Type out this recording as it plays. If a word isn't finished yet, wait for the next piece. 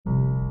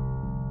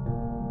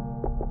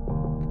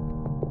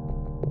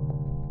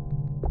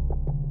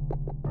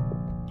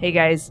Hey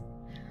guys,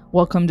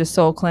 welcome to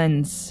Soul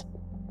Cleanse.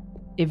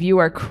 If you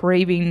are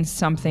craving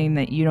something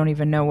that you don't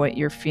even know what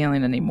you're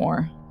feeling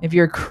anymore, if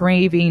you're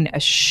craving a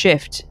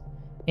shift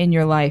in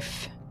your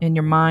life, in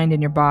your mind, in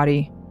your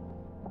body,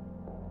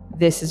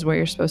 this is where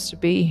you're supposed to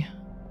be.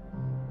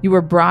 You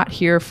were brought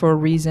here for a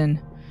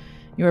reason.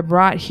 You were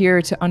brought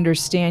here to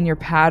understand your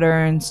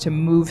patterns, to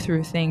move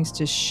through things,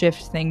 to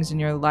shift things in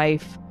your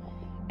life,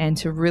 and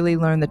to really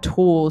learn the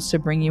tools to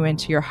bring you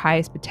into your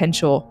highest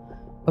potential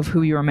of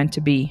who you are meant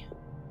to be.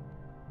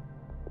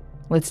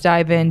 Let's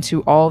dive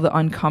into all the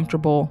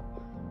uncomfortable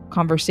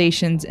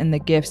conversations and the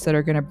gifts that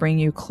are going to bring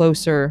you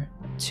closer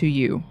to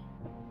you.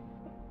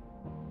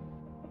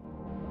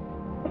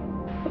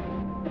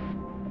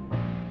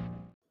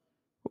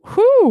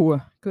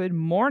 Whew! Good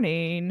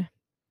morning.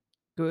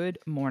 Good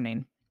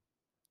morning.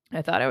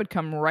 I thought I would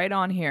come right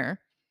on here,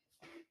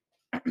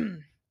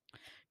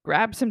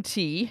 grab some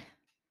tea,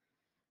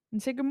 and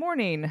say good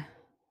morning.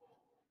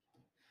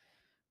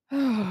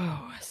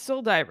 Oh,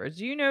 soul divers,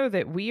 do you know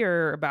that we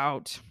are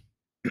about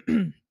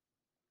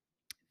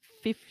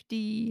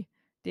 50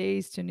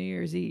 days to New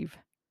Year's Eve?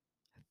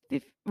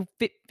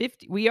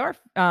 50, we are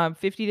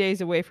 50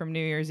 days away from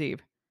New Year's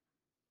Eve.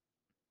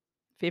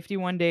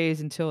 51 days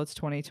until it's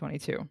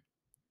 2022.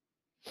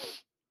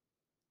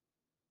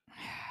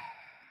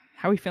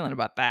 How are we feeling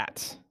about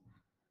that?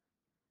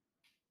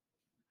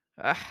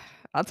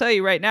 I'll tell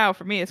you right now,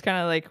 for me, it's kind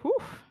of like, whew,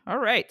 all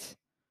right.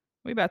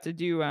 We about to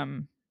do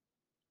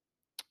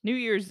New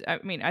Year's. I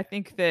mean, I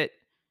think that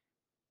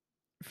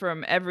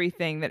from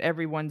everything that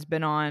everyone's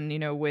been on,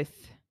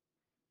 with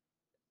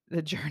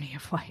the journey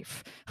of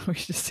life, we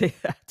should say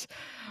that.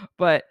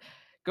 But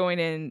going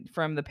in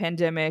from the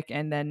pandemic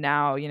and then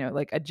now,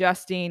 like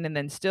adjusting and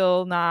then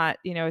still not,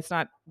 it's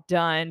not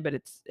done, but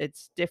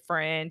it's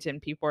different and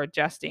people are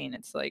adjusting.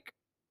 It's like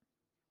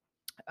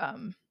a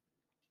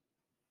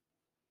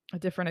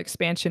different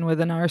expansion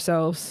within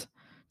ourselves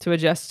to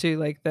adjust to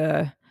like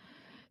the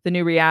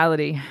new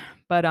reality.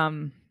 But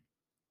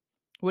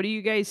what are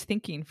you guys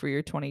thinking for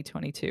your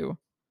 2022?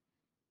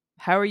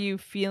 How are you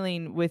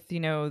feeling with,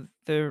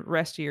 the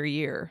rest of your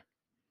year?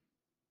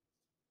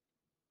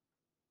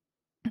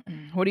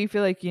 What do you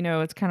feel like,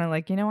 it's kind of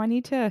like, I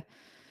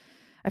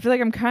feel like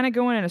I'm kind of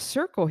going in a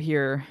circle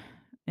here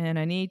and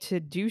I need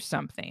to do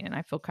something and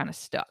I feel kind of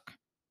stuck.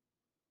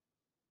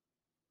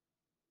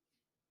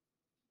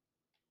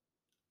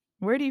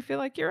 Where do you feel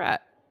like you're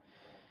at?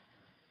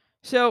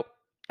 So,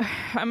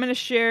 I'm going to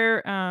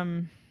share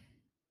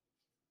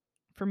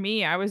for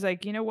me, I was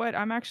like, you know what?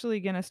 I'm actually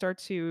going to start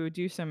to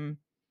do some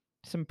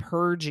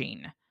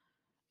purging.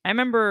 I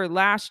remember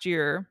last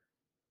year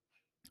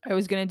I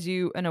was going to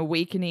do an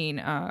awakening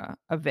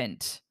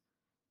event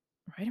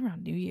right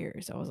around New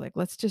Year's. I was like,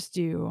 let's just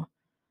do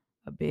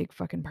a big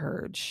fucking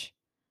purge.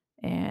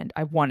 And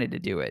I wanted to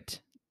do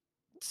it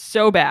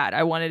so bad.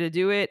 I wanted to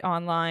do it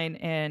online.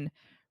 And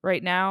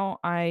right now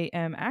I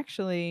am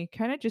actually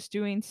kind of just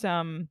doing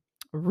some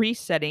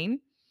resetting.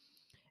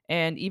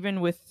 And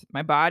even with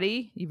my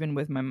body, even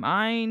with my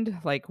mind,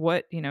 like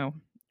what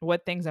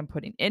things I'm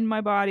putting in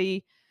my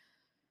body,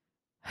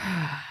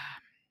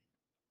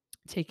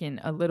 taking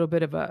a little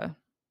bit of a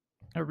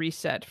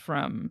reset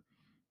from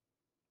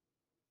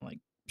like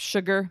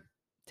sugar,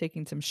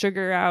 taking some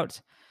sugar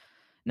out,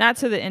 not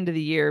to the end of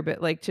the year, but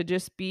like to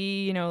just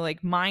be,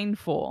 like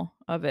mindful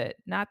of it.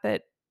 Not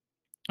that,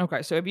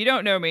 okay. So if you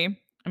don't know me,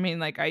 I mean,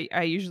 like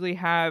I usually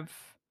have,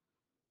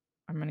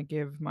 I'm going to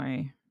give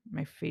my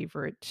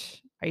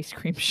favorite ice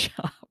cream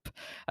shop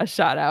a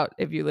shout out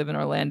if you live in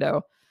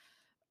Orlando.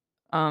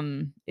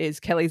 Is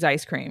Kelly's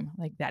Ice Cream.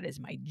 Like that is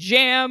my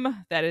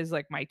jam. That is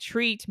like my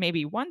treat,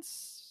 maybe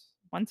once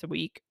a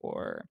week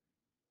or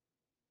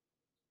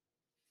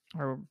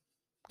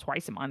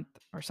twice a month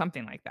or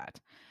something like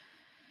that.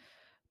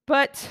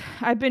 But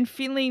I've been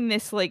feeling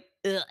this like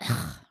in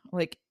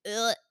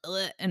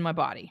my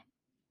body.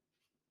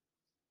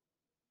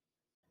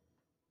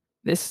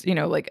 This,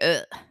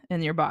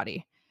 in your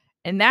body.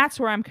 And that's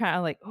where I'm kind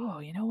of like, oh,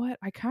 you know what?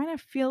 I kind of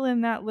feel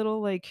in that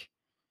little like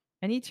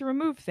I need to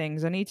remove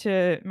things. I need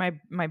to my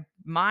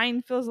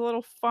mind feels a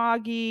little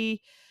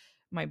foggy.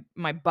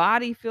 My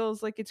body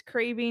feels like it's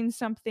craving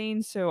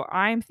something. So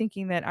I'm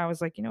thinking that I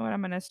was like, you know what? I'm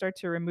going to start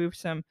to remove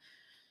some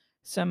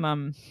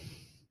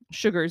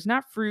sugars,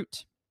 not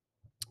fruit,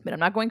 but I'm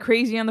not going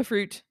crazy on the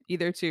fruit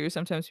either too.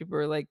 Sometimes people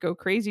are like go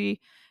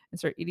crazy and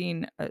start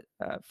eating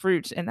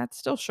fruit and that's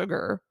still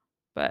sugar,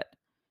 but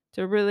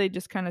to really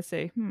just kind of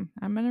say,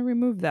 I'm going to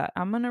remove that.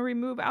 I'm going to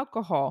remove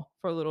alcohol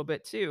for a little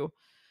bit too.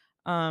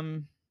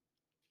 Um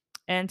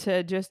and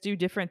to just do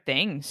different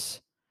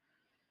things.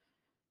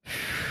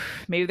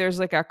 Maybe there's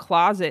like a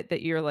closet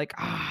that you're like,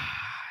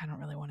 I don't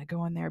really want to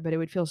go in there, but it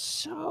would feel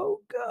so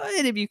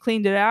good if you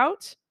cleaned it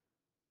out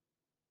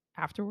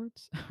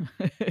afterwards.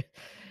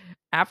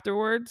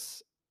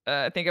 Afterwards,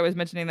 I think I was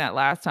mentioning that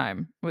last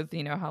time with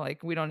how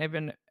like we don't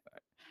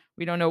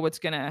know what's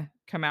gonna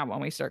come out when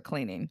we start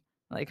cleaning.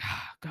 Like,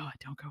 God,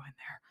 don't go in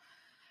there.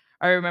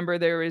 I remember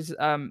there was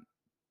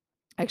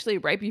actually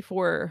right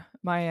before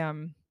my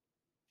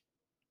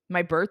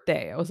my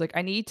birthday. I was like,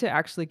 I need to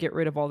actually get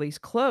rid of all these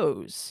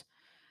clothes.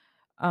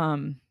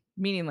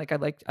 Meaning like I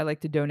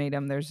like to donate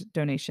them. There's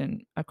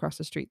donation across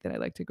the street that I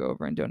like to go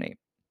over and donate.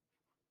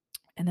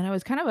 And then I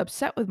was kind of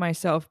upset with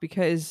myself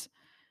because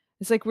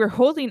it's like we're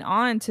holding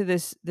on to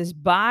this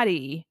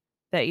body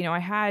that, I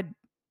had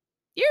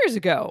years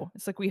ago.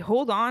 It's like we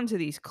hold on to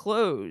these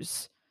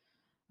clothes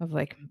of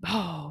like,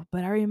 "Oh,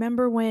 but I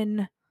remember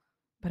when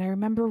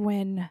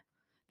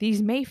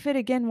these may fit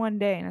again one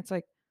day." And it's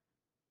like,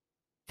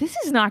 "This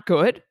is not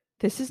good.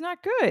 This is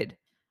not good."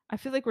 I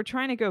feel like we're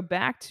trying to go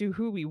back to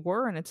who we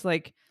were, and it's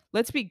like,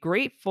 let's be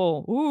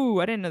grateful.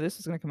 Ooh, I didn't know this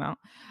was gonna come out.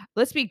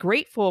 Let's be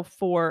grateful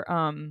for,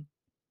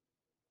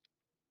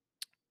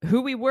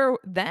 who we were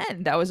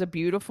then. That was a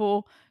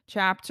beautiful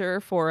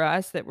chapter for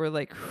us that we're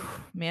like,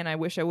 "Man, I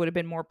wish I would have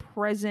been more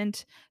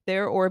present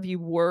there," or if you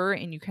were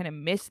and you kinda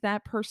miss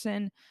that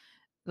person,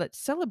 let's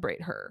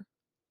celebrate her.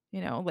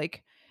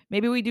 Like,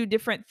 maybe we do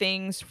different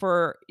things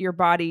for your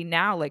body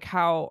now. Like,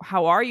 how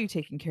are you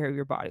taking care of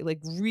your body?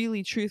 Like,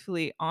 really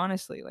truthfully,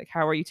 honestly, like,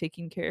 how are you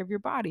taking care of your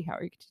body? How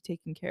are you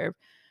taking care of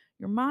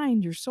your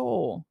mind, your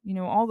soul,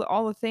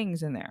 all the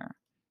things in there.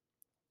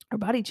 Our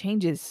body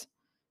changes.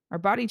 Our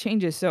body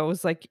changes. So it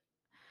was like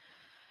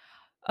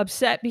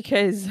upset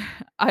because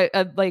I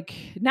like,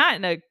 not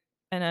in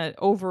a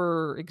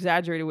over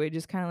exaggerated way,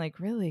 just kind of like,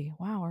 really,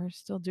 wow, we're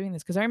still doing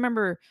this. Because I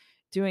remember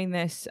doing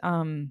this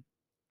in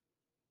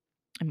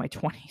my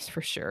 20s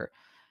for sure.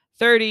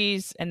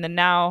 30s, and then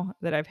now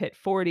that I've hit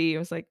 40, it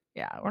was like,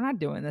 yeah, we're not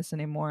doing this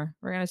anymore.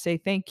 We're gonna say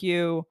thank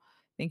you.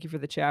 Thank you for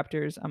the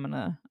chapters. I'm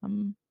gonna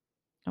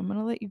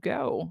let you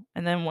go.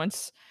 And then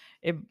once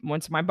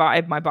my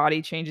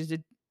body changes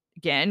it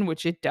again,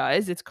 which it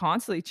does, it's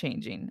constantly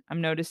changing. I'm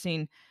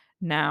noticing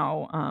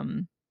now,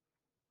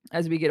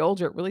 as we get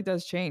older, it really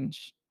does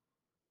change.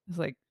 It's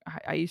like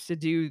I used to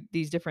do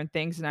these different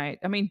things, and I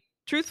mean,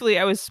 truthfully,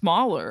 I was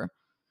smaller.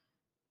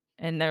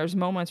 And there's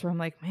moments where I'm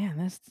like, "Man,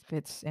 this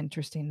fits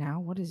interesting now.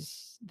 What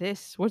is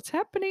this? What's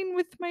happening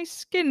with my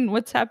skin?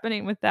 What's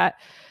happening with that?"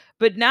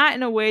 But not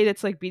in a way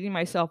that's like beating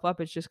myself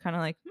up. It's just kinda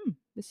like, "Hmm,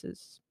 this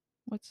is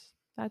what's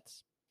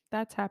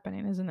that's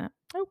happening, isn't it?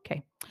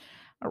 Okay.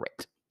 All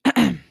right."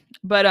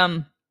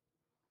 But,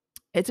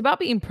 it's about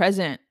being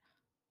present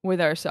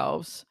with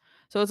ourselves.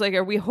 So it's like,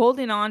 are we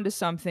holding on to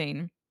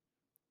something,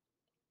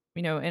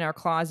 in our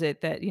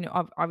closet that,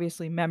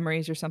 obviously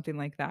memories or something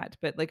like that,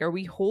 but, like, are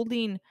we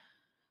holding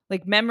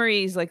like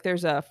memories, like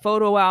there's a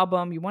photo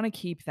album, you wanna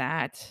keep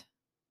that.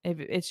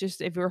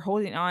 If we're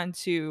holding on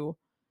to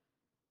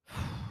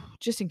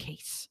just in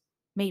case,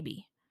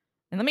 maybe.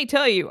 And let me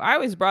tell you, I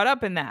was brought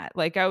up in that.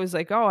 Like, I was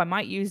like, "Oh, I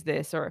might use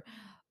this," or,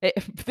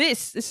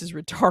 this is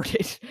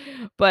retarded."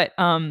 But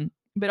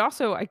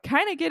also I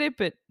kinda get it,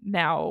 but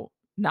now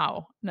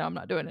no, no, I'm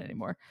not doing it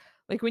anymore.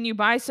 Like, when you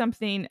buy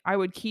something, I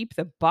would keep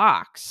the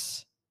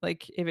box.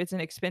 Like, if it's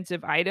an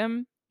expensive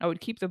item, I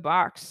would keep the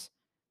box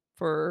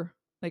for,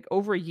 like,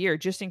 over a year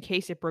just in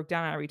case it broke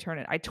down and I return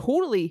it. I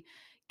totally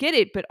get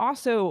it, but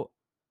also,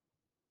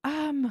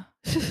 um,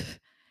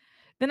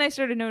 then I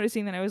started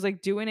noticing that I was,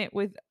 like, doing it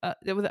with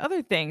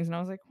other things, and I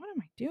was like, "What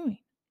am I doing?"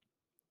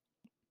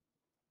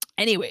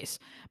 Anyways,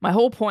 my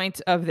whole point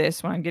of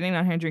this when I'm getting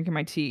on here and drinking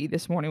my tea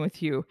this morning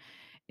with you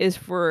is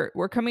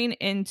we're coming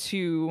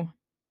into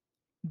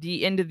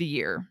the end of the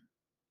year,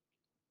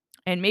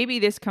 and maybe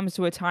this comes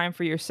to a time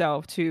for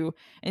yourself to,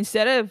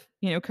 instead of,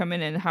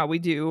 coming in how we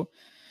do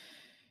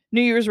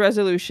New Year's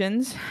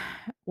resolutions,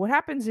 what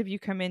happens if you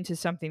come into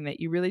something that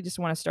you really just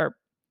wanna start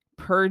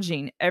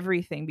purging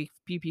everything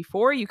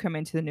before you come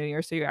into the new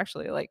year, so you're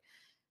actually like,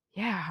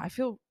 "Yeah, I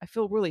feel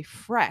really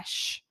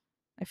fresh.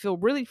 I feel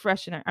really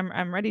fresh, and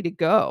I'm ready to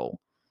go."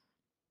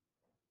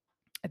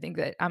 I think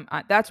that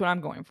that's what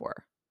I'm going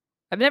for.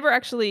 I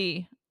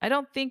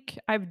don't think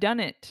I've done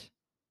it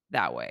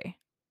that way.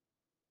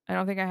 I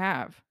don't think I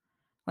have.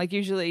 Like,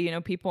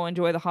 usually, people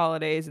enjoy the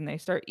holidays and they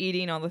start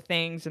eating all the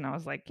things, and I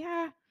was like,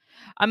 "Yeah."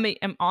 I'm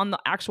on the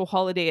actual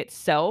holiday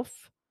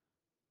itself,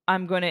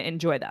 I'm gonna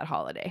enjoy that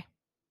holiday.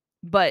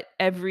 But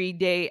every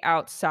day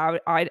outside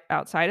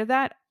of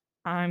that,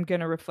 I'm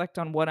gonna reflect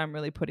on what I'm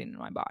really putting in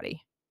my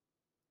body.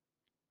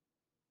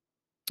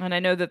 And I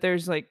know that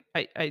there's like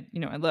I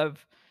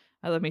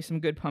love me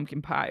some good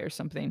pumpkin pie or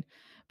something.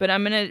 But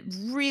I'm gonna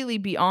really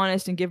be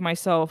honest and give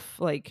myself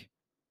like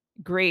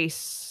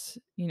grace,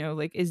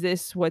 like, is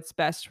this what's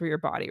best for your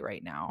body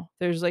right now?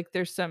 There's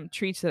some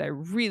treats that I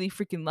really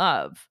freaking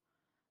love,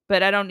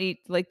 but I don't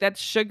eat like that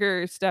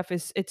sugar stuff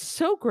it's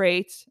so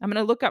great. I'm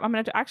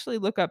gonna actually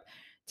look up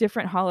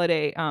different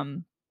holiday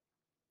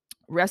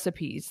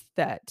recipes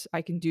that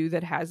I can do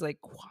that has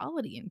like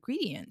quality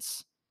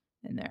ingredients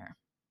in there.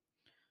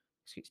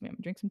 Excuse me, I'm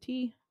gonna drink some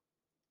tea.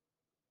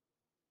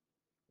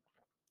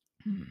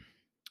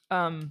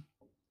 um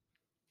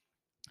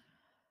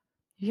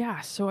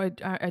yeah, so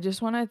I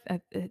just want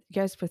to you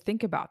guys to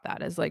think about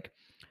that as like,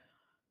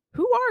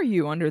 who are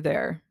you under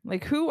there?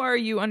 Like, who are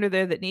you under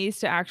there that needs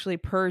to actually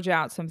purge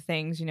out some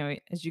things,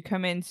 as you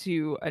come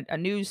into a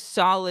new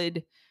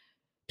solid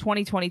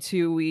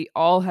 2022. We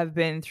all have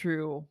been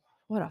through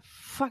what a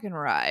fucking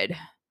ride.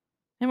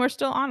 And we're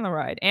still on the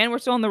ride, and we're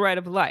still on the ride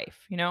of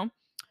life, you know?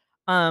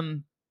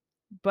 Um,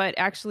 but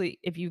actually,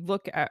 if you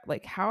look at,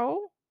 like,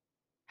 how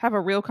have a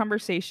real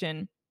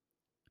conversation,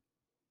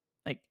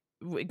 like,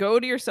 go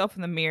to yourself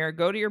in the mirror,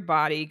 go to your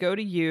body, go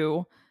to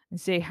you,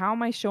 and say, "How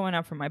am I showing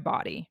up for my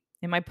body?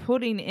 Am I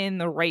putting in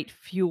the right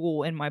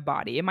fuel in my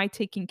body? Am I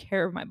taking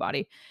care of my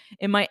body?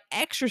 Am I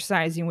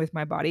exercising with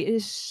my body?" It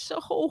is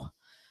so,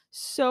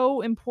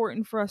 so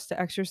important for us to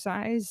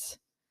exercise.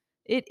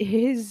 It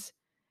is.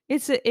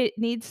 It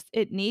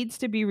needs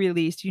to be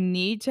released. You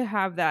need to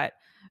have that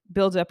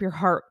build up your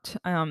heart,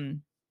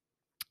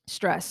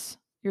 stress.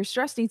 Your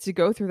stress needs to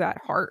go through that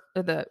heart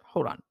the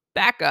hold on,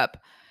 back up.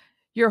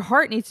 Your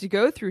heart needs to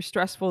go through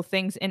stressful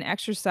things in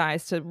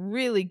exercise to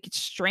really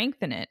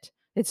strengthen it.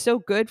 It's so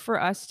good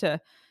for us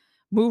to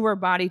move our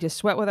body, to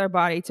sweat with our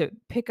body, to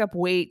pick up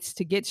weights,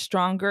 to get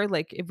stronger.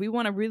 Like, if we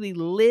wanna really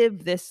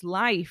live this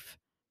life,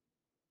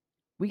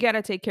 we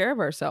gotta take care of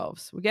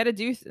ourselves. We gotta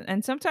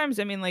and sometimes,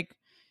 I mean, like,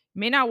 you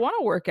may not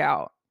wanna work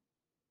out,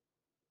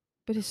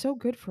 but it's so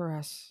good for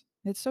us.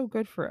 It's so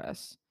good for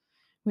us.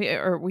 We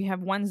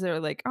have ones that are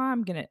like, "Oh,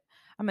 I'm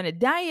gonna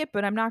diet,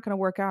 but I'm not gonna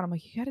work out." I'm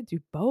like, "You gotta do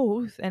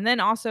both." And then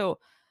also,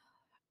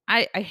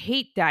 I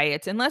hate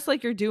diets unless,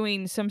 like, you're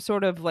doing some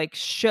sort of, like,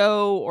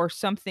 show or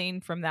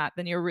something from that,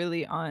 then you're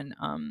really on,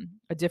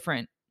 a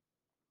different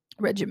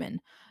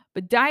regimen.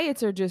 But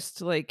diets are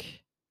just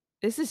like,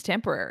 this is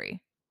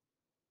temporary.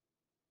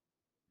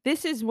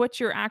 This is what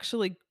you're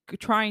actually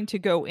trying to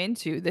go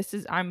into. This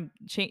is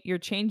you're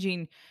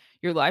changing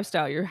your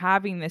lifestyle. You're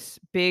having this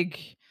big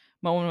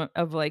moment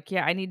of like,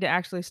 yeah, I need to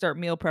actually start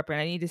meal prepping.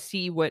 I need to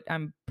see what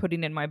I'm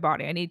putting in my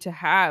body. I need to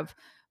have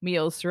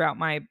meals throughout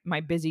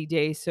my busy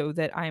day so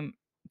that I'm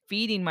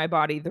feeding my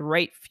body the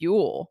right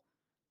fuel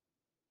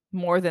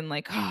more than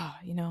like, oh,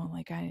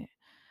 like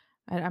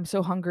I'm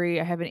so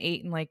hungry. I haven't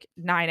eaten like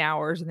 9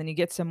 hours, and then you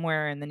get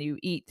somewhere and then you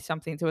eat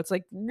something. So it's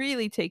like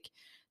really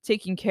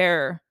taking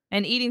care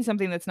and eating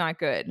something that's not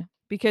good.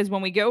 Because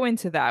when we go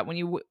into that, when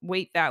you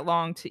wait that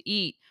long to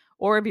eat,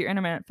 or if you're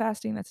intermittent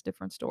fasting, that's a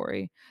different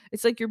story.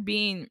 It's like you're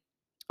being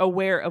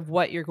aware of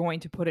what you're going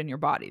to put in your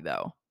body,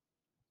 though.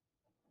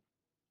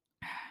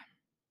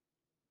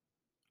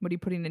 What are you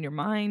putting in your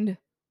mind?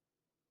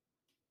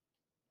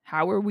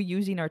 How are we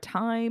using our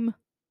time?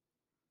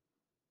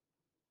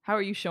 How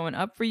are you showing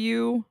up for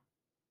you?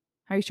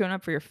 How are you showing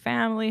up for your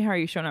family? How are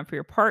you showing up for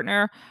your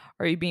partner?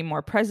 Are you being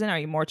more present? Are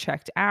you more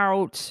checked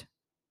out?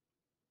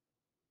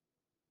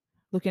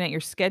 Looking at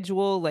your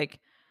schedule, like,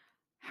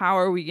 how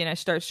are we gonna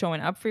start showing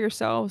up for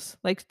yourselves?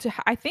 Like,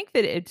 I think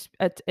that it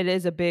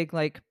is a big,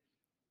 like,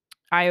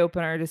 eye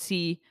opener to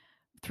see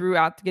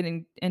throughout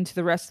getting into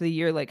the rest of the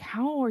year, like,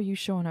 how are you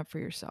showing up for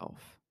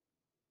yourself?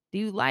 Do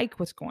you like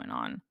what's going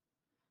on?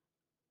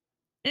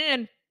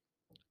 And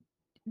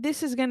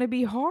this is gonna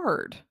be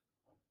hard.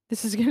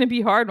 This is gonna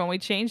be hard when we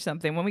change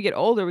something. When we get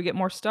older, we get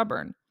more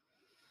stubborn.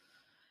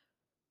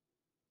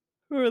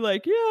 We're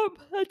like,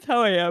 "Yep, that's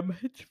how I am.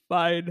 It's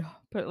fine."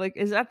 But, like,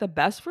 is that the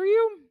best for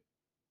you?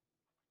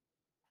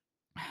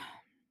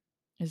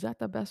 Is that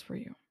the best for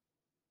you?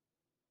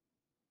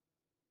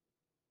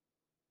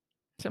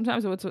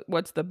 Sometimes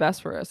what's the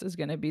best for us is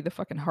gonna be the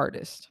fucking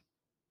hardest.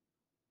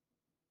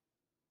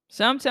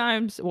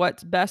 Sometimes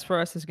what's best for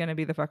us is gonna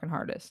be the fucking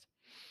hardest.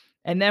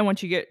 And then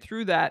once you get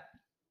through that,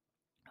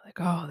 like,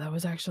 "Oh, that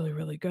was actually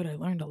really good. I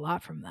learned a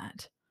lot from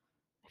that.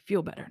 I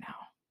feel better now."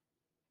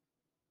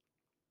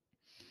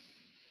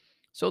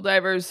 Soul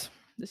divers,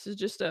 this is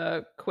just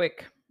a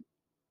quick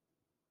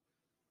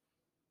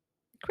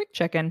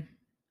check-in.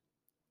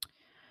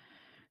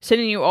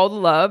 Sending you all the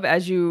love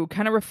as you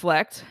kinda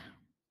reflect,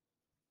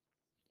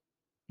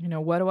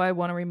 what do I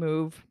wanna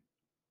remove?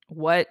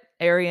 What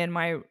area in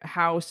my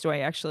house do I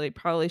actually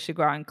probably should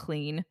go out and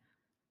clean?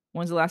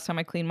 When's the last time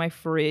I cleaned my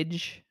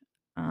fridge?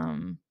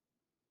 Um,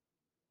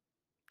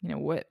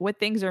 what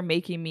things are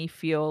making me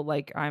feel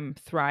like I'm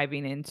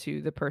thriving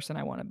into the person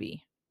I wanna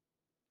be?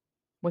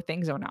 What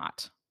things are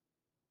not?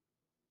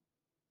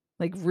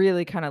 Like,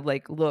 really kind of,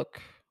 like,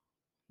 look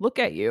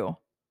at you.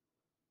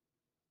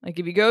 Like,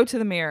 if you go to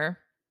the mirror,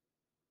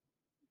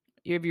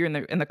 if you're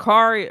in the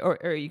car,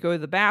 or you go to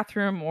the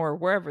bathroom or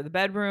wherever, the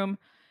bedroom,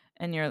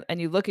 and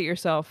you look at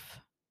yourself,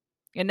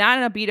 and not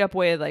in a beat up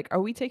way, like, are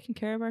we taking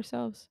care of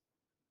ourselves?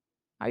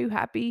 Are you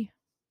happy?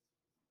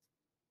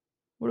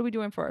 What are we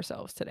doing for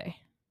ourselves today?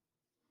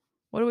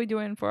 What are we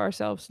doing for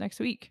ourselves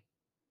next week?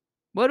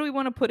 What do we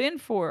want to put in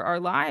for our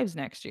lives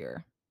next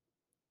year?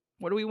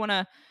 What do we want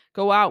to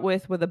go out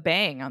with a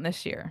bang on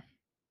this year?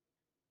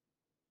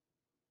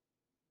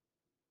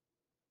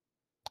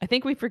 I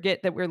think we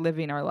forget that we're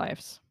living our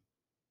lives,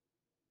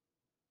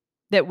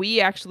 that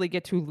we actually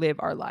get to live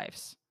our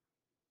lives.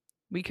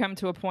 We come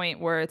to a point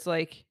where it's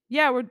like,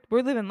 yeah,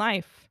 we're living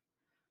life.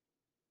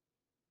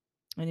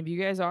 And if you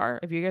guys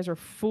are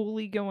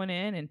fully going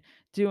in and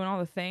doing all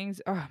the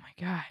things, oh my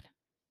god,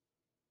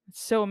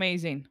 it's so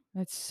amazing.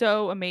 It's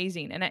so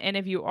amazing. And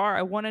if you are,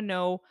 I want to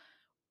know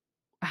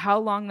how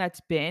long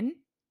that's been,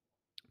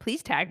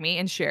 please tag me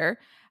and share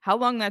how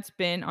long that's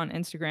been on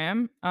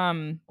Instagram.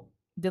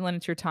 Dylan,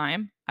 it's your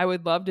time. I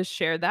would love to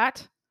share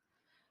that.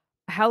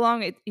 How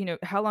long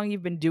how long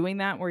you've been doing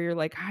that where you're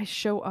like, "I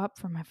show up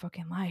for my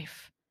fucking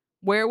life."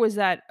 Where was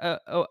that,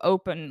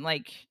 open,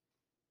 like,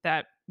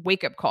 that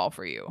wake-up call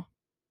for you?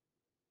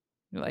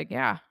 You're like,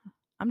 "Yeah,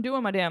 I'm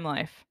doing my damn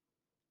life.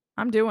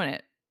 I'm doing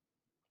it.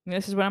 And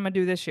this is what I'm gonna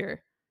do this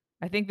year."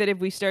 I think that if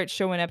we start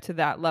showing up to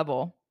that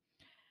level,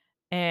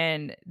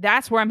 and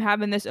that's where I'm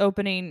having this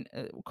opening,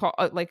 call,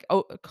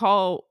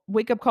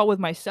 wake up call with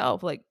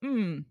myself, like,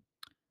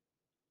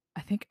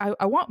 I think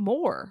I want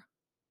more.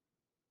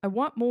 I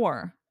want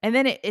more. And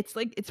then it's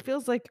like it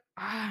feels like,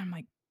 I'm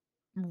like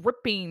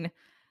ripping.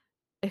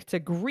 It's a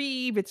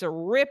grieve, it's a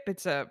rip,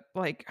 it's a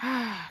like,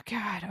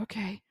 God,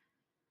 okay.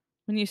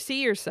 When you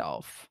see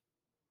yourself,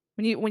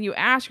 when you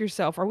ask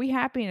yourself, "Are we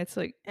happy?" And it's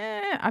like,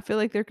 I feel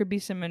like there could be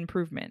some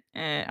improvement.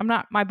 I'm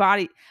not my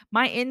body,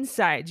 my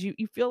insides,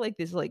 you feel like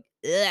this like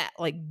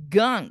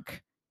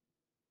gunk.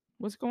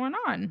 What's going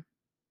on?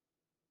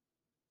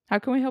 How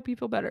can we help you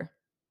feel better?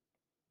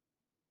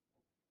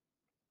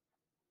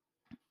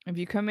 If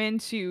you come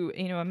into,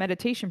 a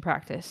meditation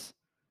practice,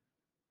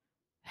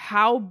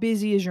 how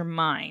busy is your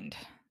mind?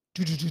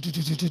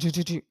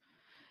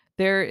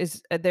 There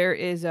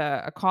is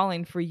a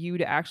calling for you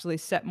to actually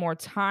set more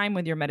time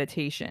with your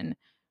meditation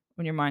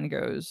when your mind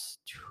goes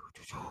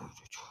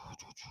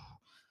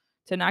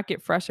to not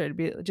get frustrated,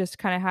 be just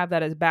kind of have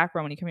that as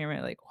background when you come here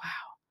and like,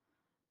 wow,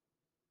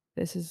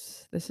 this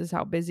is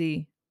how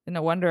busy. And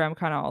no wonder I'm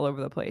kind of all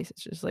over the place.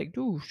 It's just like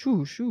doo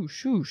shoo shoo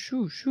shoo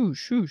shoo shoo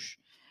shoo.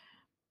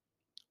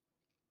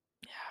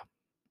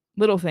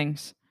 Little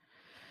things.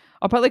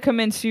 I'll probably come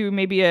into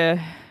maybe a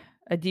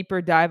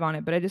deeper dive on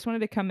it, but I just wanted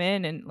to come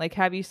in and like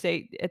have you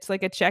say it's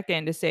like a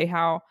check-in to say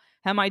how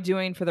am I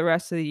doing for the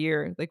rest of the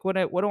year? Like what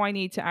do I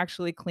need to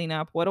actually clean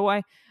up? What do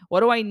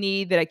I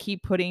need that I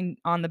keep putting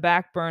on the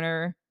back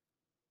burner?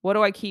 What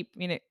do I keep,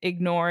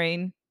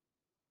 ignoring?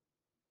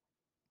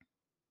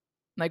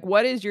 Like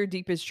what is your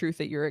deepest truth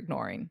that you're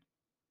ignoring?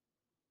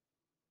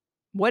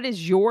 What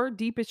is your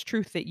deepest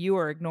truth that you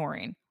are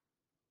ignoring?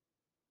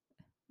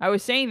 I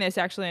was saying this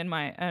actually in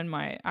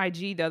my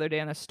IG the other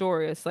day on the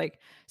story. It's like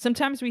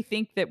sometimes we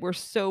think that we're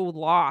so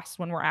lost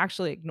when we're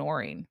actually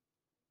ignoring.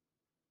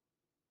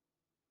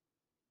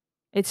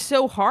 It's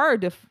so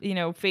hard to,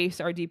 face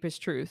our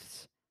deepest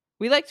truths.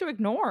 We like to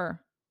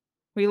ignore.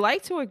 We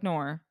like to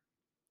ignore.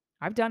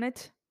 I've done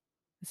it.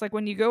 It's like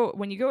when you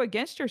go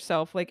against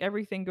yourself, like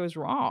everything goes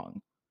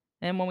wrong.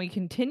 And when we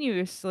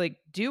continuously like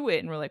do it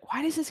and we're like,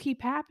 why does this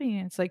keep happening?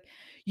 It's like,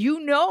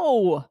 you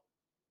know,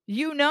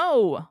 you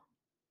know.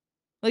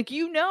 Like,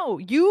 and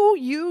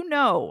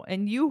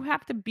you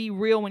have to be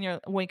real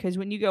because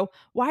when you go,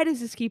 "Why does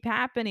this keep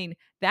happening?"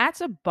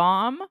 That's a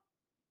bomb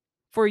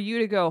for you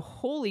to go,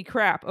 "Holy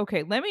crap.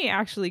 Okay, let me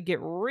actually get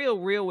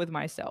real with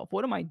myself.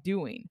 What am I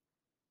doing?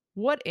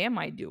 What am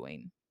I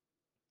doing?"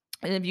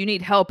 And if you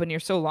need help and you're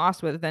so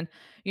lost with it, then,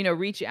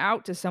 reach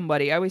out to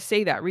somebody. I always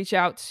say that. Reach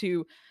out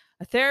to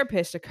a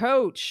therapist, a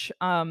coach,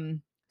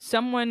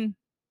 someone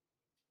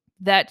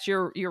that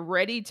you're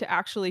ready to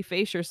actually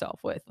face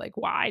yourself with. Like,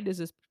 why does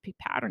this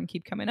pattern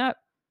keep coming up?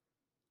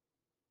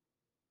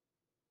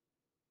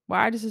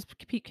 Why does this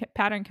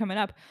pattern coming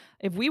up?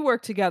 If we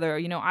work together,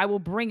 I will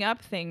bring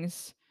up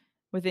things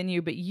within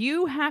you, but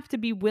you have to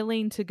be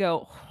willing to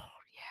go, "Oh,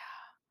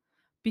 yeah,"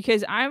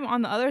 because I'm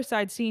on the other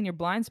side seeing your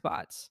blind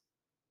spots.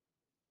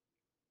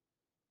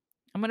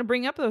 I'm going to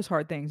bring up those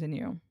hard things in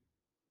you.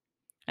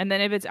 And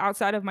then if it's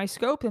outside of my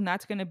scope, then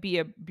that's going to be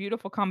a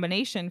beautiful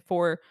combination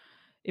for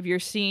if you're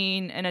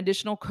seeing an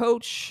additional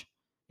coach,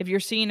 if you're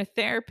seeing a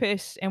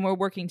therapist and we're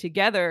working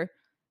together,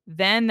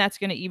 then that's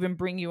going to even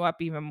bring you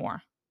up even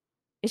more.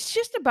 It's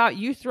just about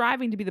you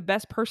thriving to be the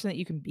best person that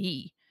you can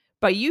be.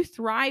 By you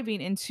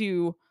thriving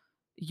into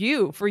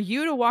you, for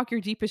you to walk your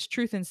deepest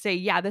truth and say,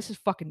 "Yeah, this is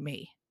fucking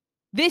me.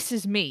 This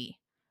is me."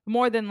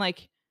 More than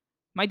like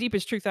my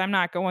deepest truth, I'm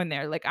not going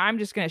there. Like I'm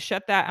just going to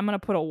shut that. I'm going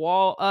to put a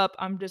wall up.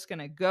 I'm just going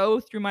to go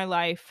through my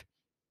life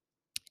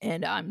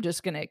and I'm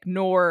just going to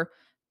ignore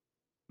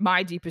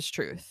my deepest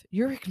truth.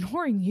 You're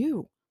ignoring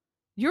you.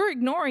 You're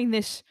ignoring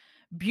this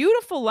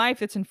beautiful life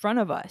that's in front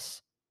of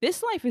us.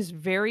 This life is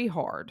very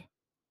hard.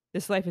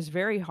 This life is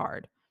very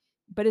hard,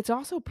 but it's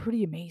also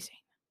pretty amazing.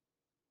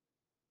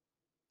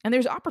 And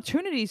there's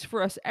opportunities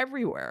for us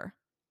everywhere.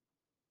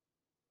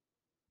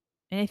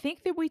 And I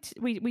think that we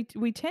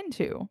tend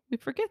to we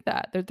forget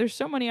that there's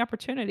so many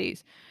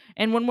opportunities,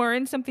 and when we're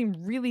in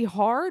something really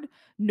hard,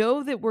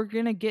 know that we're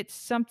gonna get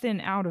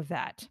something out of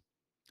that.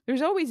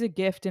 There's always a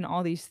gift in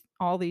all these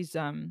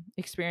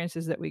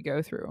experiences that we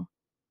go through.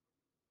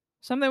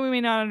 Some that we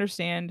may not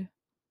understand,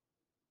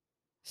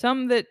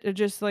 some that are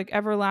just like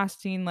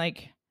everlasting,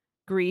 like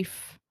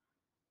grief.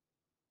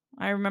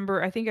 I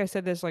remember, I think I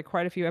said this like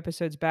quite a few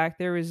episodes back.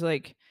 There was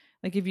like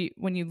if you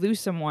when you lose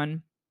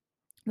someone,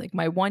 like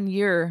my 1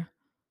 year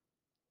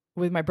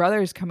with my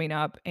brothers coming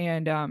up,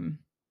 and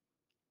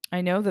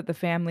I know that the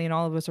family and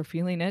all of us are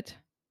feeling it.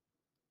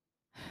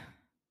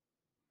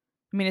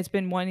 I mean, it's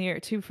been 1 year,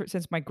 2 for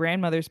since my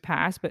grandmother's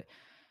passed, but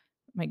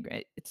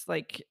it's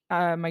like,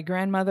 my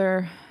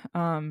grandmother,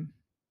 um,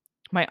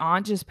 my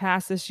aunt just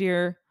passed this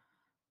year,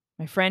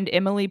 my friend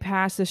Emily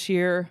passed this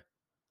year.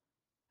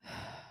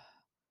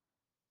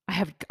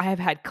 I have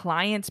had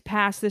clients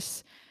pass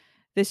this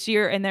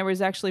year, and there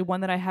was actually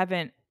one that I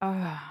haven't,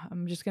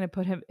 I'm just gonna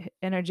put him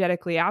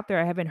energetically out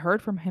there. I haven't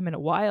heard from him in a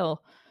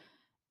while,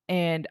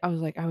 and I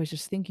was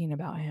just thinking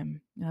about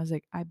him, and I was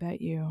like, "I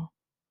bet you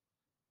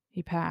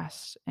he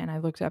passed," and I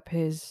looked up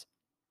his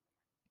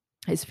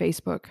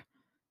Facebook,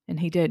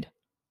 and he did.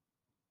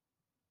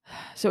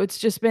 So it's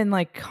just been,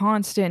 like,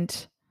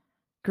 constant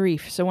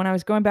grief. So when I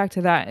was going back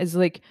to that, is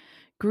like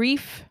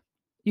grief,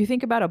 you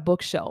think about a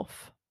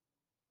bookshelf,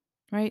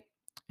 right?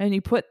 And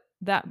you put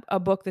that a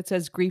book that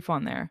says grief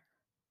on there.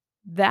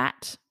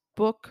 That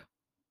book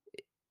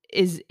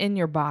is in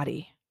your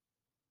body.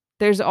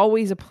 There's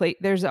always a place.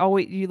 There's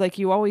always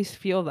you always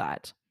feel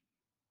that.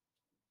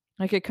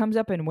 Like it comes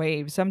up in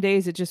waves. Some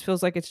days it just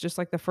feels like it's just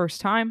like the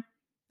first time.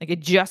 Like it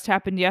just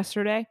happened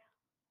yesterday.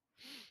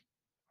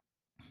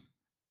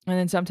 And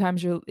then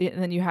sometimes and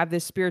then you have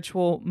this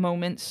spiritual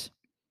moments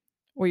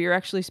where you're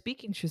actually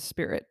speaking to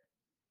spirit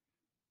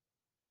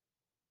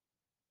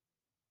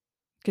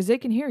because they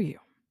can hear you.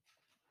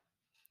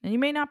 And you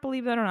may not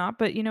believe that or not,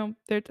 but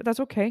that's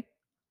okay.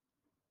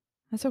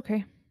 That's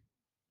okay.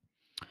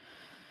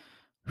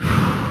 Yeah,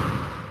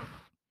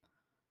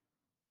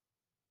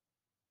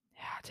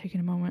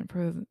 taking a moment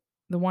for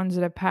the ones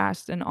that have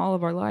passed in all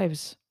of our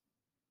lives.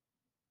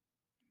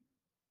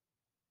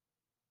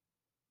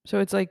 So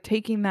it's like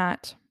taking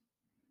that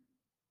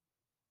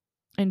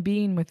and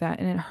being with that,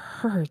 and it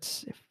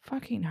hurts. It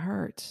fucking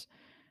hurts.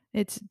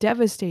 It's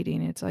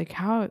devastating. It's like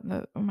oh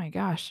my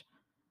gosh.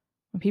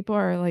 When people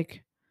are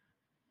like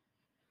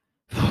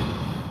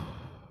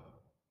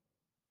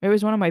it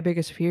was one of my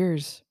biggest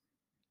fears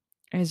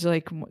is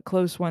like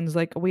close ones.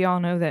 Like we all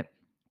know that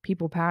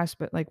people pass,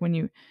 but like when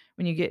you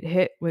get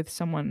hit with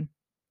someone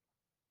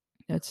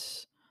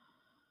that's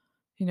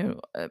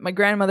my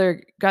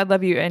grandmother, God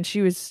love you, and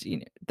she was,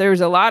 there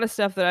was a lot of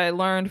stuff that I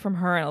learned from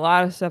her and a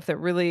lot of stuff that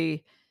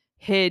really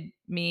hid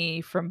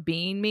me from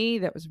being me.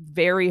 That was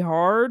very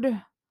hard.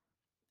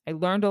 I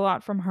learned a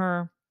lot from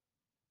her.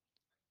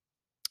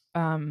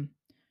 Um,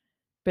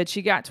 but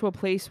she got to a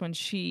place when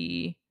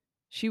she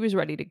was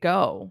ready to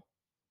go,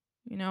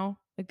 you know?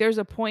 Like there's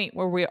a point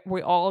where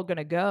we all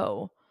gonna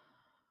go.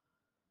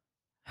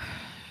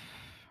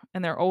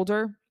 And they're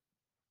older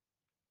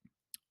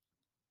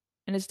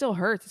and it still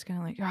hurts. It's kind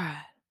of like, God,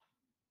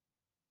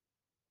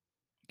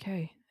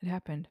 okay, it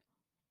happened.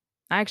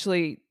 I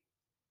actually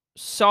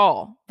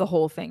saw the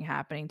whole thing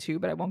happening too,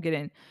 but I won't get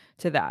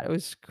into that. It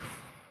was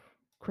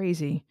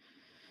crazy.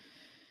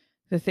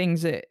 The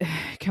things that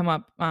come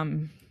up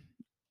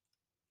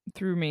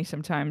through me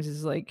sometimes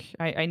is like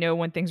I know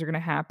when things are gonna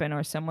happen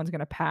or someone's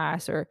gonna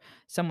pass or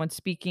someone's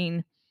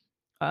speaking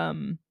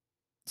um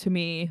to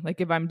me. Like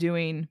if I'm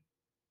doing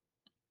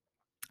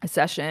a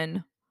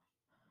session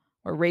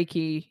or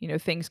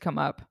Reiki, things come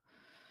up.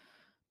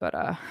 But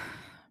I'm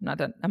not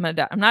done.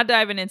 I'm not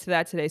diving into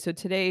that today. So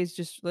today is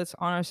just let's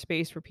honor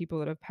space for people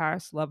that have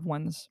passed, loved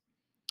ones,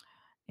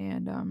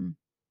 and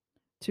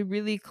to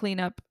really clean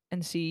up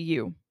and see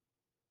you,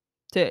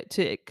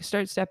 to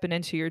start stepping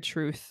into your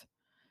truth,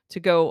 to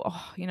go,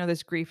 oh,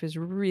 this grief is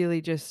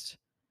really just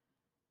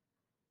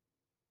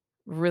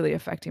really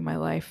affecting my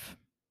life.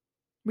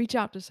 Reach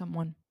out to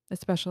someone that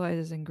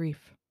specializes in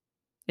grief.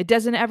 It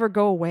doesn't ever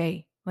go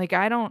away. Like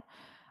I don't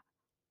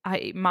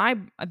I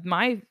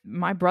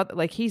my brother,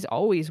 like he's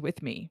always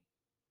with me.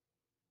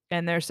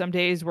 And there's some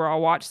days where I'll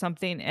watch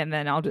something and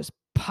then I'll just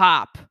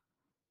pop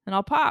and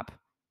I'll pop.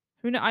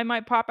 Who know, I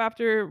might pop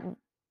after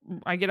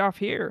I get off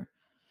here.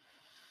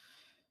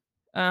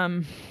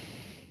 Um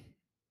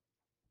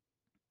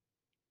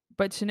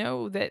but to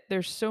know that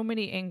there's so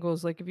many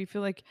angles, like if you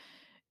feel like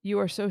you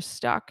are so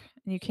stuck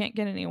and you can't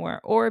get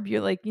anywhere, or if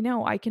you're like,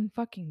 I can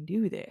fucking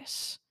do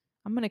this.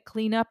 I'm going to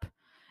clean up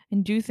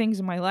and do things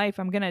in my life.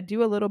 I'm going to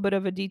do a little bit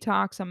of a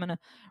detox. I'm going to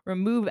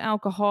remove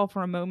alcohol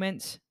for a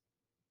moment.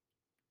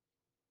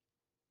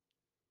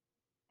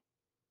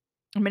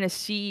 I'm going to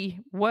see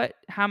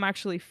how I'm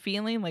actually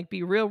feeling, like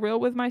be real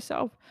with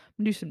myself.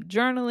 Do some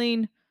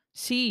journaling.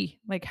 See,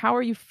 like, how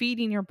are you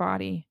feeding your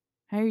body?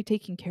 How are you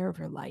taking care of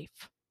your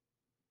life?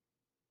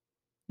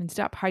 And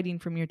stop hiding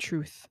from your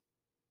truth.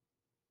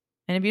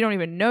 And if you don't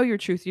even know your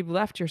truth, you've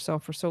left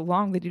yourself for so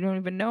long that you don't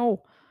even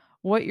know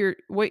what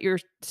your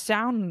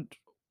sound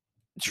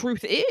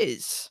truth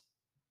is.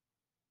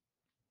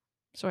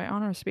 So I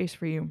honor a space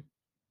for you.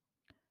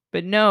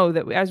 But know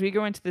that as we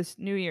go into this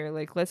new year,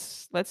 like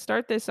let's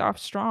start this off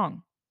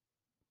strong.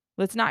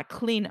 Let's not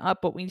clean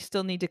up what we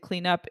still need to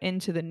clean up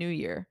into the new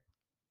year.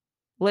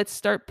 Let's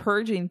start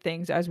purging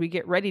things as we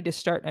get ready to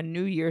start a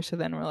new year, so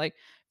then we're like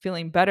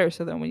feeling better,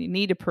 so then when you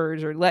need to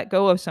purge or let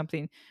go of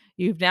something,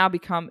 it's now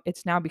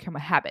become a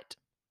habit.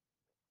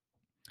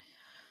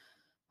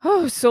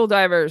 Oh, soul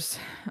divers.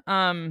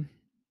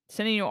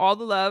 Sending you all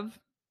the love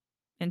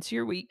into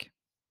your week,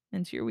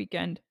 into your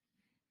weekend.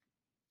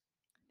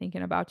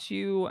 thinking about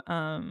you.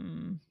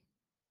 And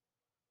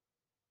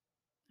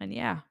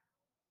yeah,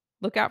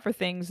 look out for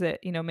things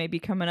that, may be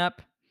coming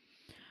up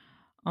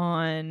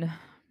on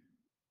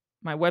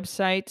my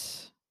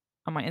website,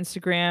 on my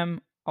Instagram.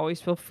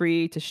 Always feel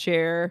free to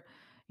share,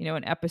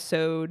 an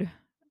episode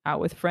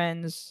out with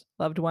friends,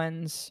 loved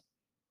ones,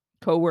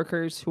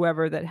 coworkers,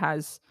 whoever that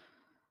has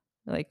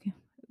like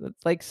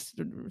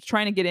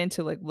trying to get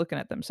into like looking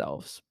at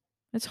themselves.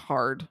 It's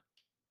hard.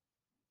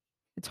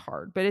 It's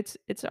hard, but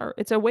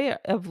it's a way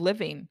of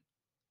living.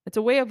 It's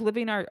a way of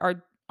living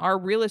our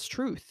realest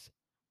truth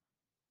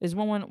is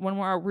when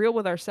we're real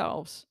with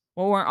ourselves,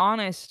 when we're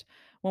honest,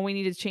 when we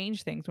need to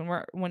change things,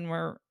 when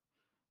we're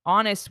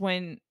honest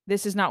when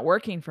this is not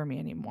working for me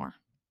anymore.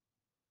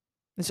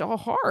 It's all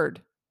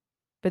hard.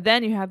 But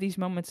then you have these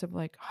moments of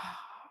like, "Ah,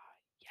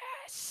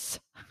 yes.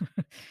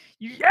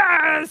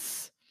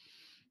 Yes.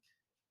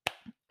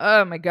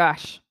 Oh my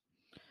gosh.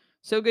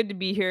 So good to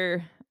be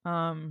here.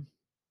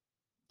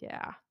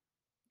 Yeah. I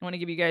want to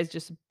give you guys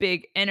just a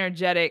big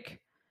energetic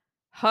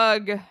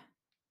hug.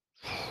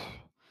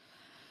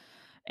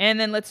 And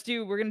then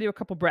we're going to do a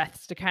couple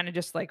breaths to kind of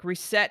just like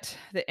reset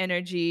the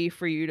energy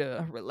for you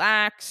to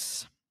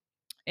relax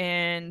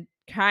and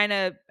kind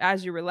of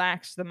as you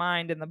relax the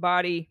mind and the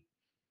body,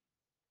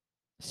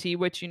 see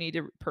what you need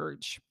to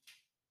purge,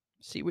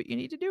 see what you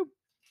need to do.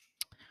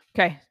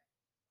 Okay.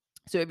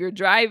 So if you're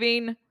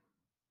driving,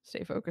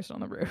 stay focused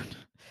on the road.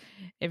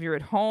 If you're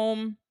at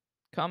home,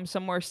 come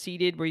somewhere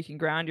seated where you can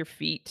ground your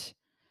feet.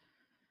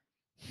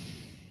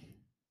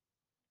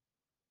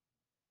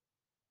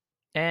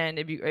 And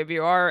if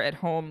you are at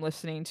home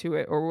listening to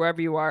it or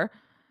wherever you are,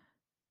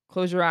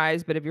 close your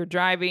eyes. But if you're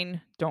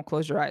driving, don't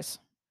close your eyes.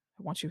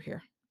 I want you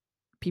here.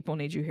 People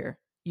need you here.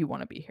 You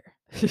want to be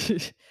here.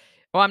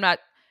 Well, I'm not.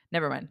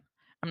 Never mind.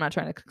 I'm not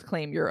trying to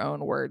claim your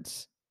own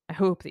words. I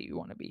hope that you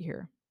want to be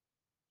here.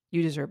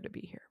 You deserve to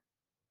be here.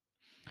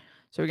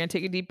 So we're gonna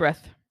take a deep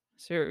breath.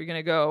 So we're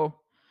gonna go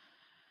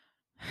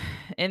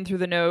in through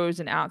the nose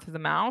and out through the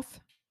mouth.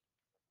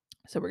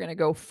 So we're gonna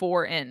go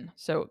 4 in.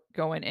 So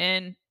going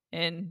in,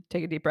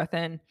 take a deep breath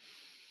in.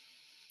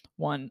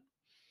 1,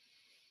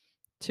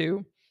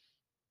 2,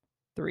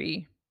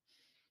 3,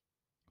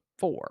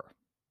 4.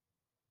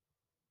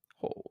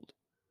 Hold.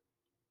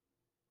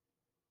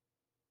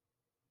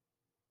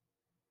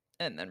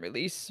 And then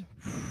release.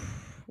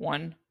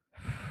 1,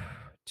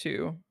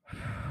 2,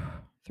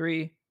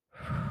 3,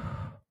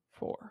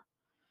 4.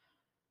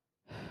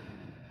 We're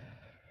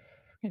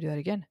gonna do that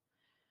again.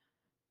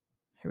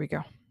 Here we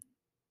go.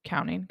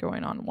 Counting,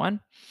 going on 1,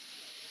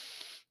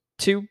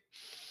 2,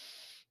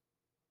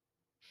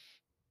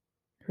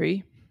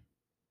 3,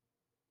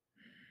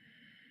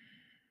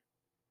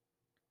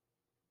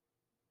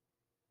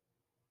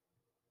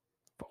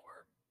 4,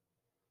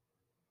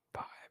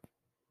 5.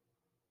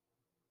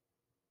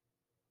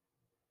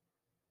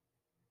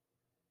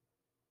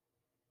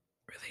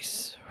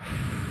 Release.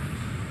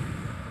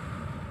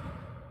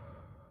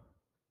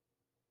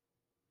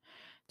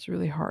 It's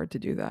really hard to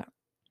do that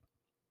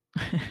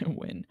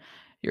when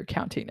you're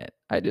counting it.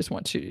 I just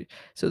want you.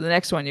 So the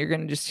next one, you're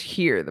going to just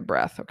hear the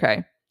breath.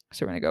 Okay.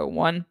 So we're going to go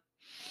 1.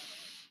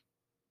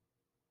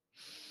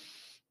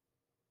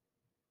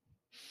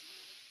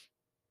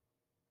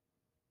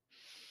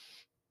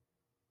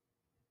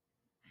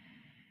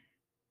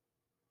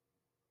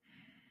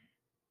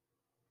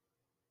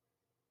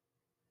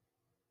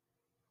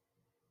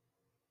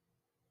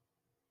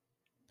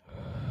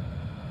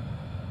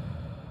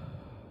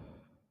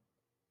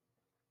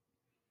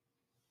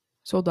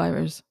 Soul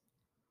divers,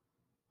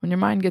 when your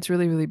mind gets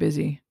really, really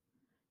busy,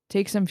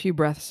 take some few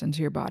breaths into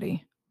your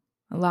body.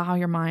 Allow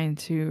your mind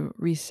to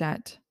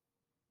reset.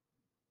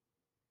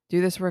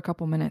 Do this for a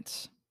couple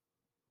minutes.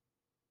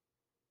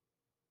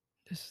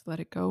 Just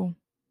let it go.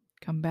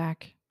 Come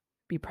back.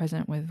 Be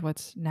present with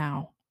what's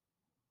now,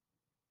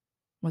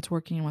 what's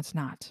working and what's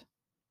not.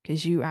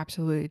 Because you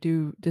absolutely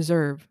do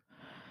deserve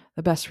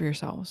the best for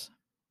yourselves.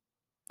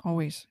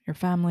 Always. Your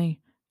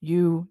family,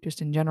 you, just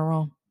in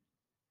general,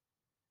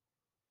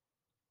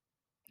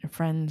 your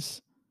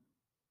friends.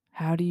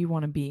 How do you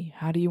want to be?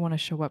 How do you want to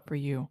show up for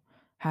you?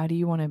 How do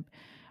you want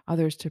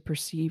others to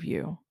perceive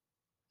you?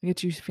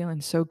 Get you feeling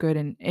so good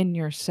in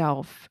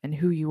yourself and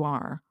who you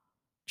are,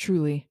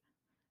 truly.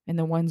 And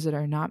the ones that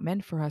are not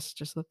meant for us,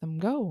 just let them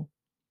go.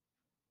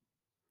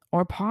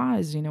 Or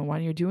pause,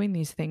 when you're doing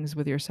these things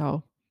with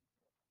yourself.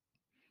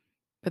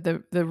 But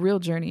the real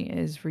journey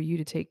is for you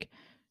to take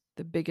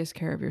the biggest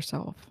care of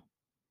yourself.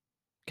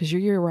 Because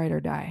you're your ride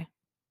or die.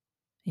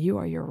 You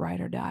are your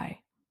ride or die.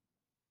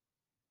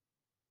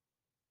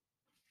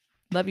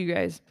 Love you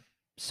guys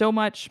so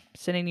much.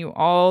 Sending you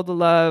all the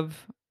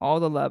love,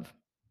 all the love.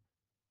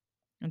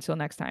 Until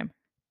next time,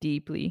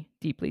 deeply,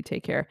 deeply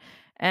take care.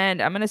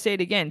 And I'm going to say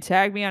it again.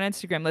 Tag me on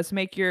Instagram. Let's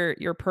make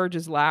your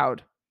purges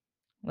loud.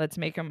 Let's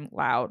make them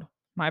loud.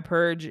 My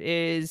purge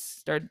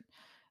is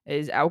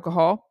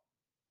alcohol.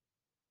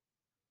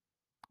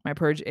 My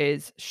purge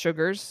is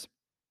sugars.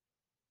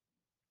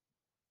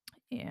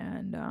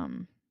 And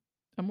I'm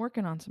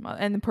working on some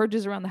other, and the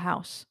purges around the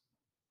house.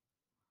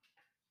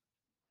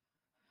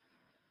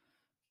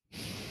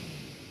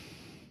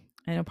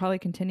 And it'll probably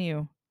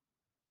continue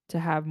to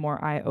have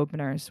more eye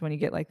openers when you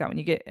get like that.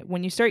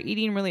 When you start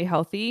eating really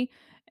healthy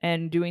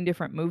and doing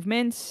different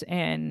movements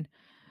and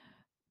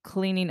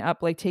cleaning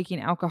up, like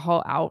taking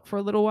alcohol out for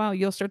a little while,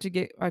 you'll start to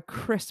get a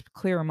crisp,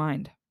 clearer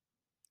mind.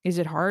 Is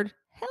it hard?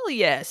 Hell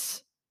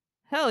yes.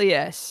 Hell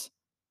yes.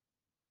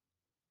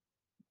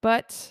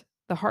 But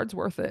the hard's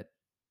worth it.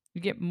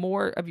 You get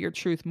more of your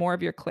truth, more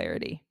of your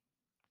clarity.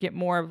 Get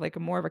more of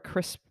a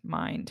crisp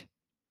mind.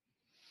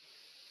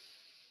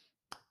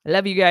 I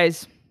love you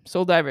guys.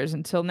 Soul divers.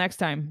 Until next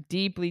time,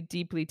 deeply,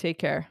 deeply take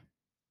care.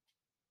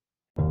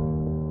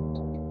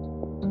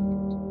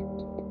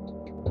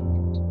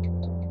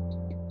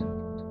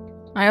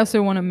 I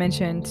also want to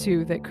mention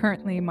too that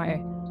currently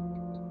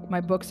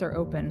my books are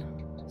open.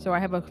 So I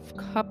have a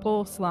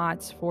couple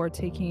slots for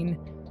taking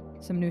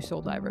some new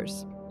soul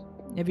divers.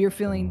 If you're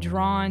feeling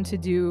drawn to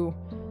do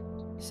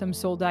some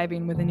soul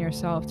diving within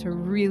yourself to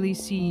really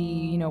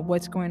see,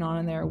 what's going on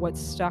in there,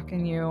 what's stuck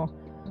in you,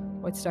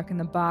 what's stuck in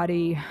the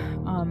body,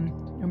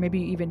 or maybe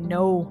even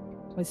know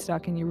what's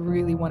stuck and you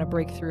really want to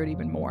break through it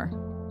even more,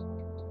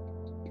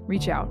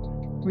 reach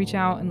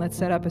out and let's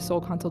set up a soul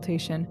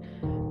consultation.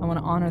 I want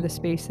to honor the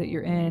space that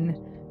you're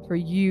in for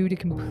you to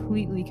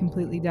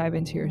completely dive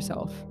into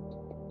yourself.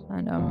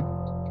 And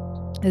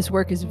this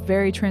work is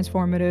very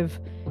transformative.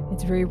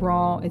 It's very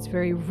raw. It's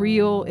very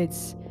real.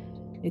 It's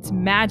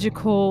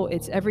magical.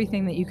 It's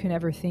everything that you can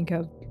ever think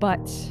of.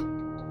 But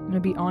I'm going to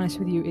be honest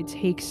with you. It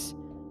takes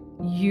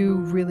you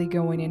really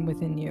going in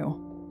within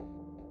you.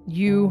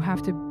 You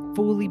have to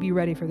fully be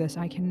ready for this.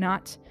 I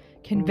cannot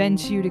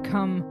convince you to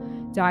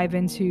come dive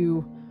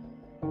into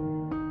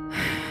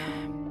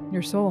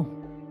your soul.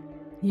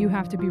 You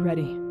have to be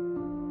ready.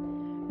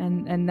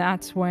 And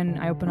that's when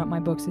I open up my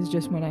books, is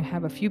just when I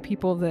have a few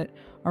people that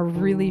are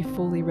really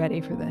fully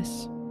ready for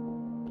this.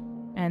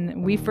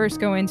 And we first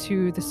go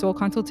into the soul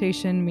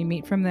consultation, we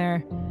meet from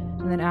there,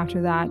 and then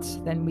after that,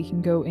 then we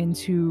can go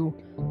into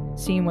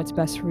seeing what's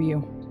best for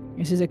you.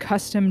 This is a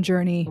custom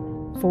journey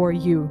for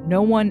you.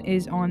 No one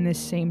is on this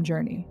same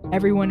journey.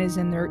 Everyone is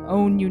in their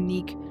own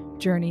unique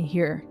journey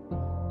here.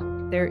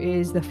 There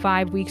is the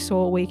 5-week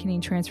soul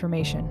awakening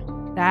transformation.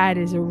 That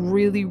is a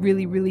really,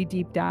 really, really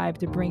deep dive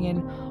to bring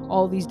in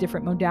all these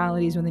different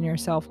modalities within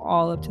yourself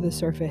all up to the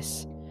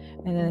surface.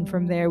 And then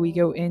from there, we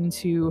go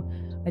into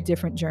a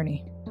different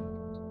journey.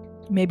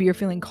 Maybe you're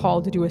feeling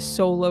called to do a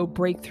solo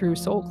breakthrough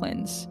soul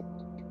cleanse.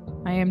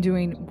 I am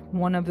doing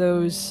one of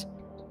those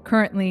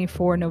currently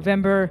for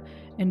November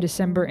and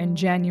December and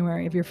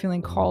January. If you're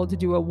feeling called to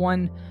do a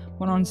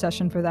one-on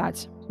session for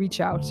that,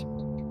 reach out.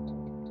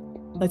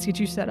 Let's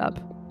get you set up.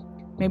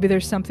 Maybe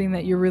there's something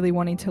that you're really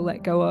wanting to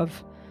let go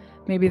of.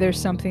 Maybe there's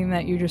something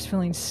that you're just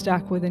feeling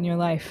stuck with in your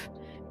life.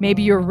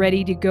 Maybe you're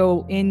ready to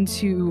go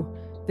into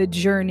the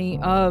journey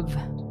of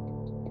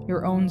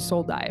your own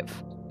soul dive,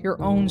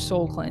 your own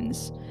soul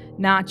cleanse,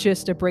 not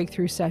just a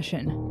breakthrough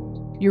session.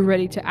 You're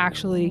ready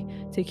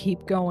to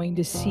keep going,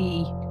 to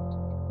see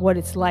what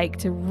it's like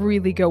to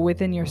really go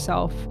within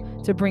yourself,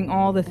 to bring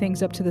all the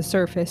things up to the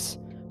surface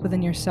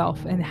within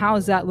yourself. And how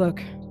does that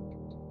look?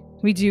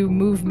 We do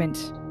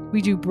movement,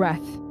 we do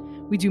breath,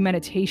 we do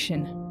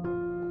meditation,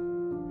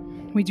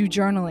 we do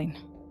journaling,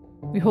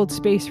 we hold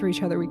space for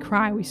each other, we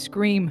cry, we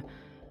scream.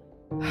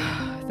 We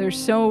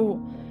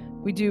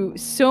do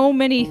so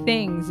many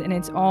things, and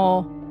it's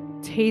all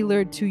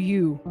tailored to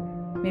you.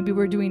 Maybe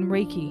we're doing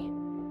Reiki.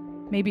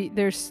 Maybe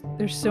there's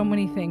so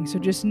many things. So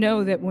just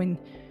know that when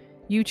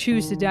you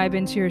choose to dive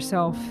into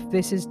yourself,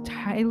 this is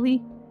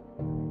entirely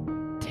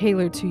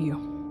tailored to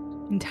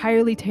you.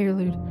 Entirely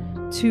tailored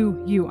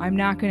to you. I'm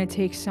not going to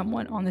take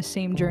someone on the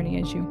same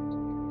journey as you.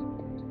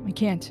 I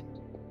can't.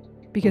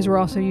 Because we're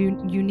also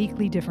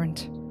uniquely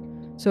different.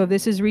 So if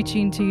this is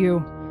reaching to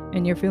you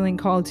and you're feeling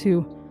called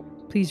to,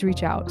 please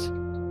reach out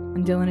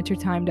on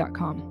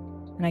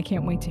dylanatyourtime.com. And I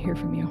can't wait to hear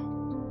from you.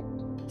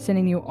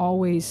 Sending you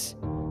always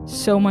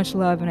so much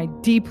love, and I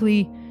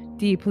deeply,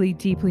 deeply,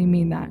 deeply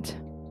mean that.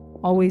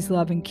 Always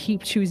love, and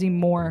keep choosing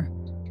more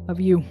of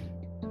you.